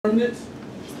determinants.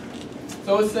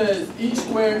 So it says each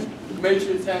square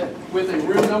matrix with a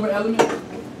real number element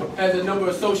has a number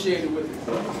associated with it.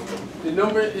 The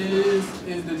number is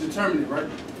the determinant, right?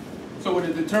 So what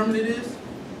a determinant is,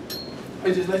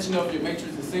 it just lets you know if your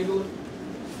matrix is singular.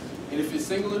 And if it's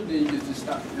singular, then you just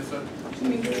stop. Yes, sir?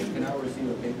 Can I receive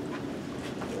a paper?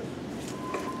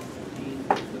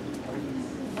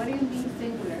 What do you mean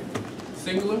singular?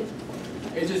 Singular,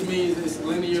 it just means it's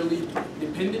linearly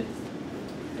dependent.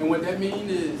 And what that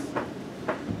means is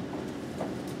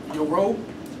your row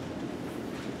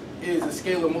is a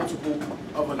scalar multiple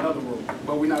of another row,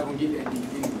 but we're not going to get that deep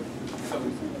anyway. So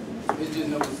it's just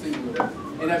no singular.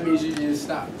 And that means you just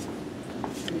stop.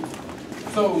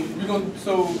 So we're going to,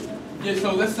 so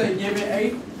let's say given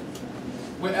A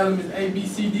with elements A, B,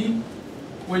 C, D,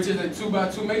 which is a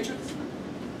 2x2 matrix.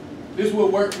 This will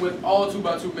work with all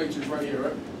 2x2 matrices right here,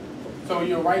 right? So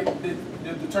you'll write the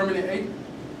determinant A,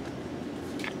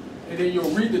 and then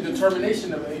you'll read the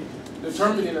determination of A,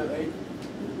 determinant of A,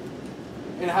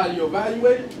 and how you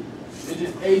evaluate it is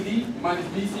just AD minus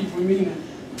BC for meaning.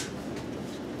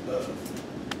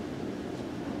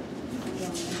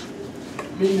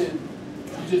 Meaning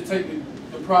you just take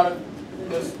the product,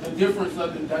 the difference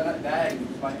of the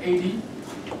diagonals, like AD,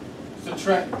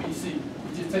 subtract BC. You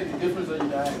just take the difference of your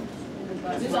diagonals.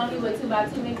 This only with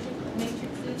 2x2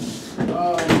 matrices?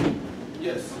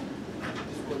 Yes.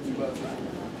 Just what 2x2.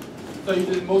 So you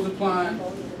just multiplying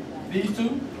these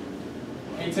two,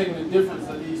 and you're taking the difference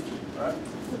of these two, right?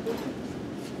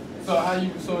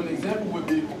 So an example would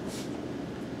be,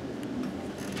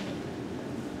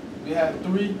 we have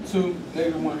 3, 2,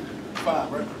 -1,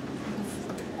 5, right?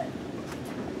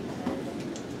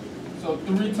 So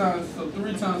 3 times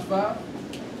 5,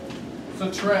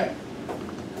 subtract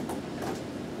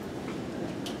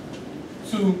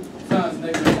 2 times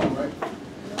 -1, right?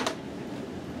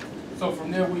 So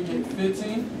from there we get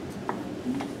 15.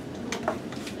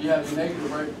 You have the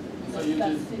negative, right? So you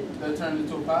just, that turns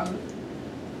into a positive.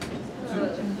 2,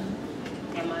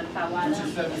 which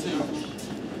is 17.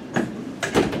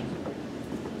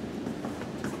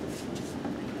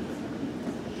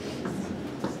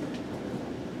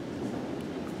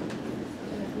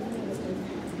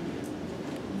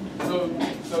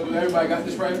 So do everybody got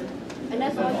this right? And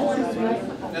that's all you want to write?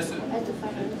 That's it. That's a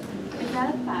 5. Is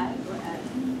that a 5 or a?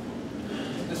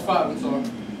 It's 5, I'm sorry.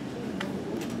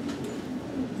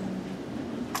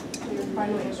 So your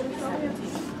final answer is 17.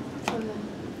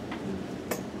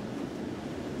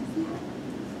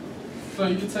 So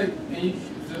you can take, and you,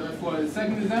 for the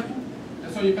second example,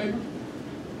 that's on your paper.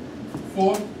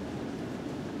 4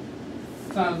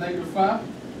 times -5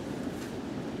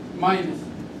 minus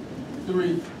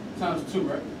 3 times 2,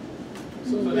 right?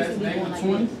 So that's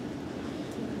 -20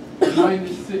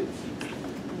 minus 6,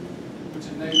 which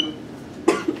is -26.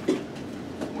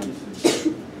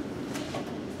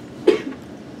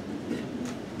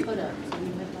 Hold up. So we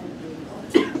went like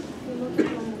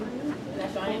this.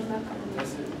 That's your answer?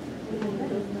 That's it.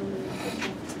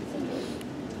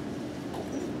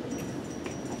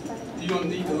 You're going to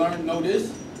need to know this.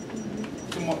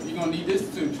 Tomorrow, you're going to need this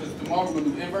too, because tomorrow we're going to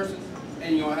do inverses, and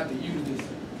you're going to have to use this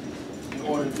in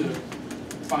order to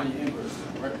find your inverse,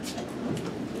 right?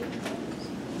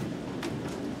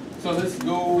 So let's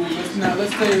go,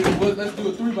 let's say, let's do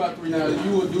a 3x3 now.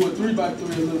 You will do a 3x3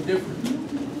 a little different,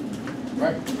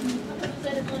 right?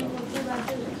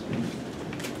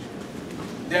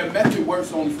 That method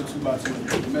works only for 2x2.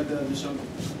 The method of the show.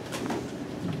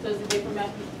 So it's a different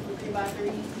method for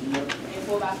 3x3s Yep. and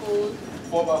 4x4s?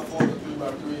 4x4,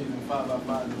 3x3s, and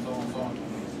 5x5s, and so on and so on.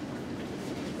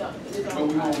 So it is But on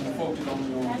we're going to 5x4. focus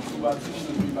only on 2x2s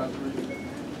and 3x3s.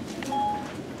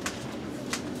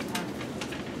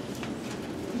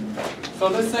 So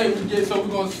let's say we get, so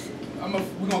we're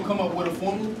gonna come up with a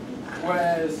formula,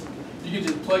 whereas you can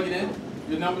just plug it in,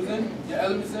 your numbers in, your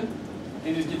elements in,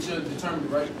 and just get your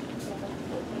determinant, right?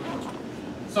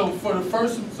 So for the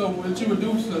first, so what you would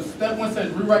do, so step 1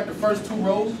 says rewrite the first 2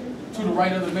 rows to the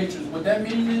right of the matrix. What that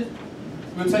means is,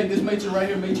 we'll take this matrix right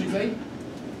here, matrix A,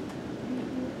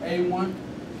 A1,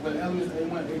 with elements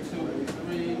A1, A2,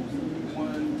 A3,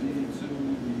 B1, B2,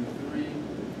 B3,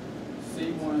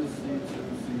 C1, C2,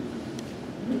 C3.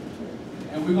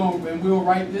 And we'll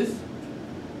write this.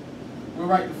 We'll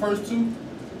write the first 2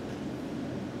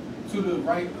 to the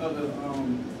right of the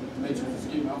matrix.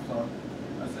 Excuse me, I'm sorry.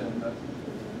 I said that.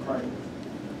 Right.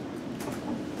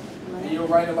 And you'll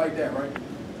write it like that, right?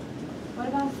 What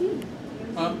about C?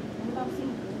 Huh? What about C?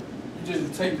 You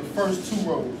just take the first 2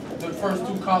 rows, the first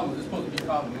 2 columns. It's supposed to be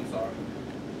columns, I'm sorry.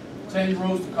 Change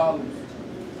rows to columns.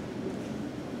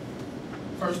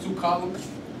 First 2 columns.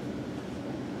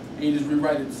 and you just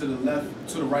rewrite it to the left,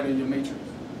 to the right of your matrix.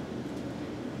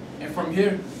 And from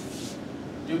here,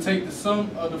 you take the sum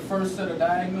of the first set of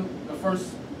diagonal, the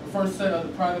first set of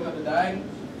the product of the diagonals.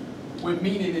 What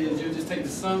meaning is you just take the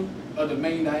sum of the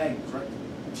main diagonals, right?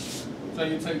 So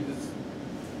you take this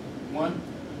 1,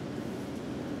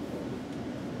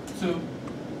 2,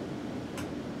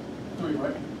 3,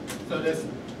 right? So that's,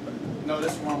 no,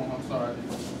 that's wrong. I'm sorry.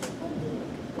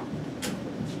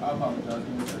 I apologize. Give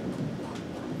me a second.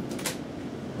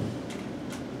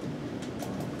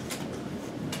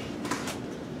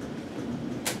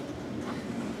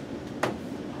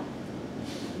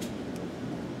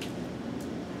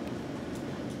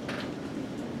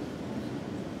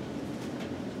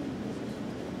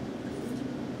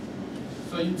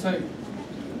 So you take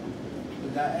the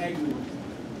diagonal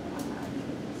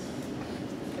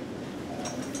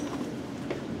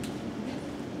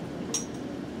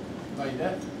like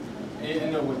that, and you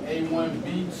end up with A1,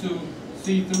 B2,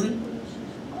 C3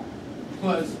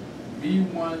 plus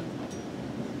B1,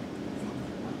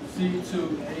 C2,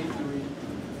 A3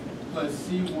 plus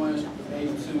C1,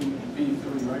 A2, B3,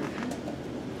 right?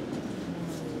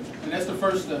 And that's the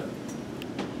first step.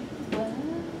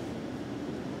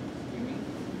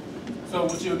 So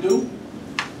what you'll do,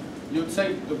 you'll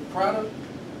take the product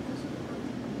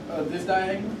of this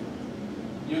diagonal,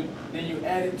 then you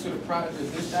add it to the product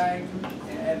of this diagonal,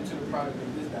 and add it to the product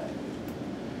of this diagonal.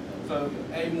 So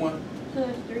A1. So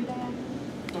there's 3 diagonals?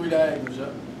 3 diagonals,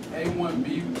 yep. A1,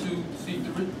 B2, C3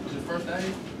 is your first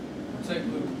diagonal. Take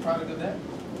the product of that,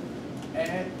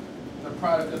 add the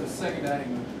product of the second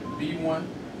diagonal, B1,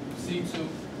 C2,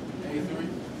 A3,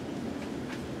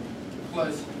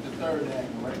 plus the third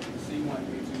diagonal, right? C1, A2,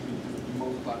 B3. You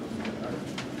multiply those together, right?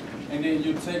 And then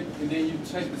you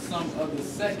take the sum of the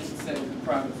second set of the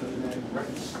products of the diagonal, right?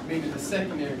 Meaning the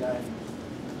secondary diagonal.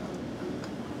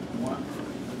 1,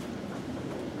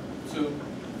 2,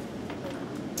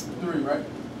 3, right?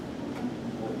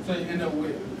 So you end up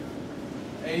with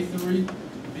A3,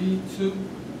 B2,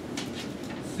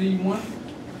 C1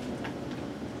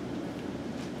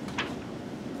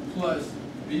 plus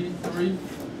B3,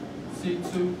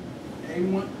 C2,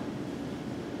 A1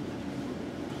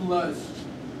 plus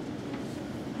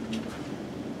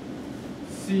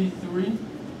C3,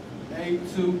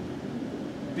 A2,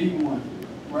 B1,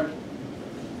 right?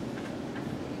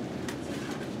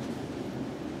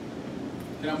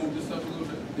 Can I move this up a little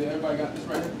bit? Did everybody got this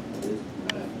right here?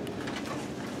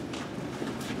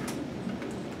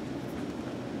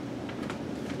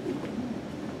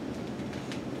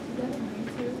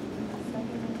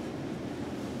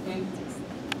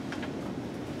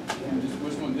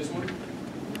 Which one? This one?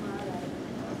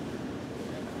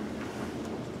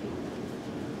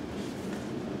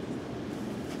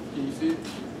 Can you see it?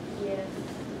 Yeah.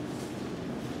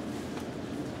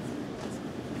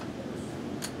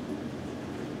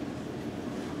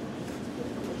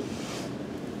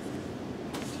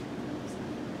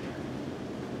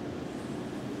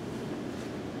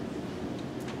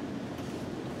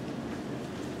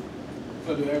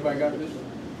 So do everybody got this?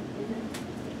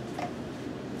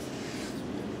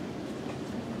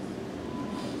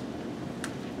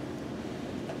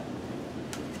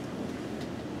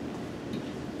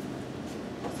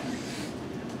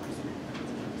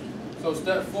 So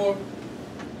step 4,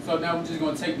 so now we're just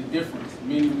going to take the difference,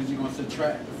 meaning that you're going to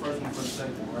subtract the first one from the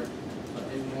second one, right? So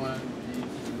A1, B2,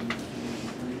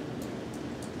 B3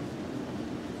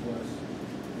 plus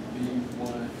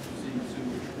B1, C2,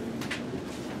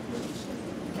 plus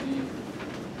B1.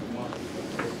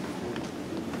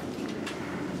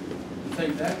 You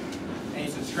take that and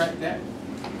you subtract that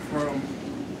from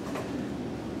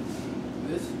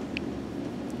this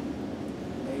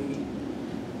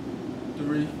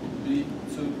A3,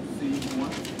 B2,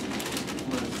 C1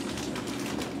 plus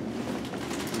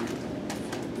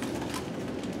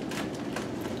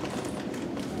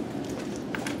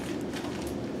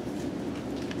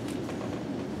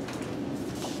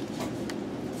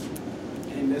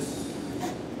and this,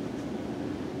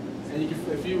 and you can,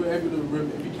 if you were able to,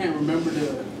 if you can't remember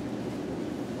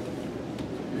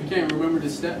the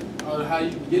step or how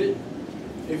you get it,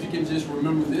 if you can just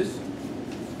remember this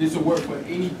will work for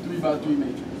any 3x3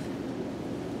 matrix.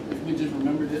 If you can just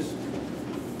remember this,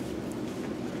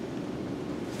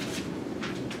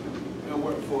 it'll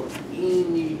work for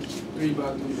any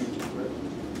 3x3 matrix, right?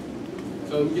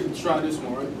 So we get to try this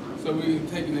one, right? So we can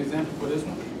take an example for this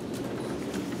one.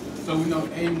 So we know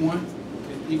A1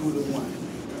 is equal to 1,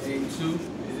 A2 is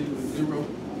equal to 0,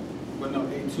 but no,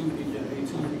 A2 is equal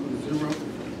to 0,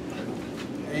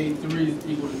 A3 is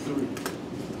equal to 3,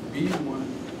 B1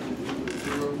 is equal to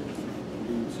 0,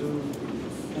 B2 is equal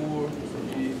to 4, A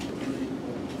 3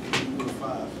 equals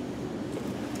 5.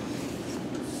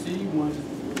 C1 is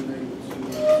equal to -2,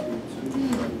 C2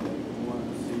 is equal to 1,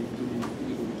 C3 is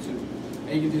equal to 2.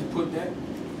 And you can just put that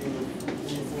in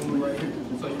your formula right here.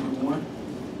 So you do 1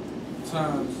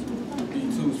 times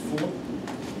B2 is 4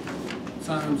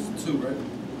 times 2, right?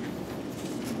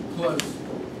 Plus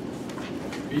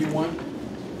B1,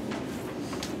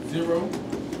 0.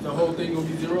 The whole thing gonna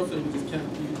be 0, so you can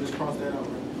just cross that out,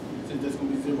 right? So that's gonna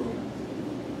be 0.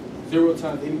 0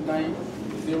 times anything,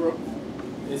 0.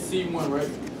 It's C1, right?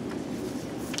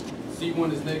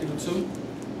 C1 is -2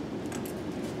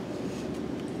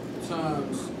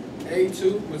 times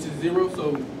A2, which is 0,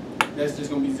 so that's just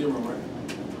gonna be 0, right?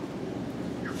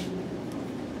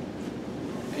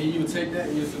 And you take that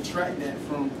and you subtract that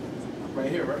from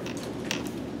right here, right?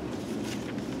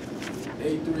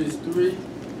 A3 is 3,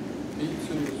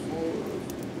 B2 is 4.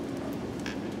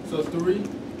 So 3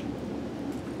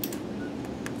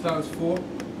 times 4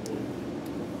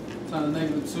 times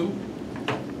 -2.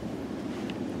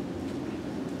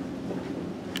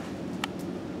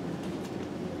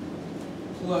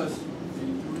 Plus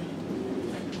B3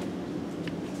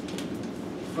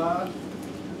 is 5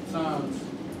 times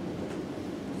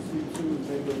C2 is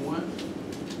 -1.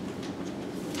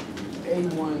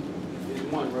 A1 is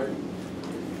 1, right?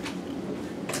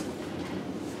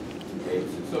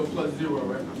 So plus 0,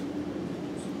 right?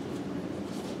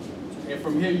 And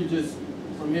from here is just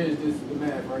the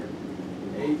math, right?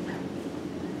 8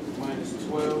 minus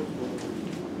 12,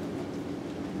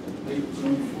 8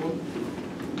 24,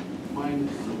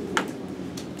 minus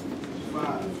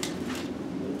 5.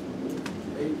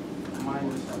 8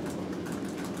 minus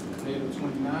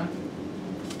 -29.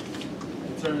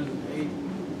 It turns 8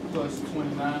 plus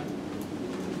 29,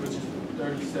 which is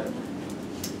 37.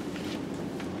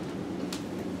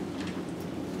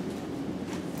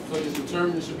 So the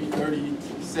determinant should be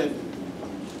 37.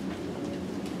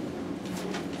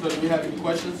 So do we have any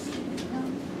questions?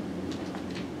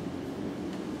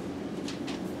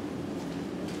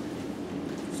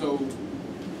 So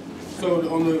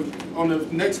on the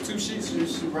next 2 sheets,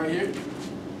 right here,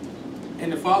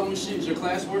 and the following sheet is your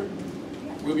classwork.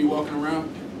 We'll be walking around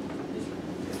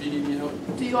if you need any help.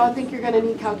 Do you all think you're going to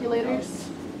need calculators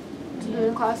to do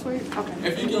your classwork? Okay.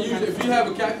 If you have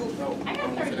a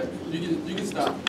calculator, you can stop.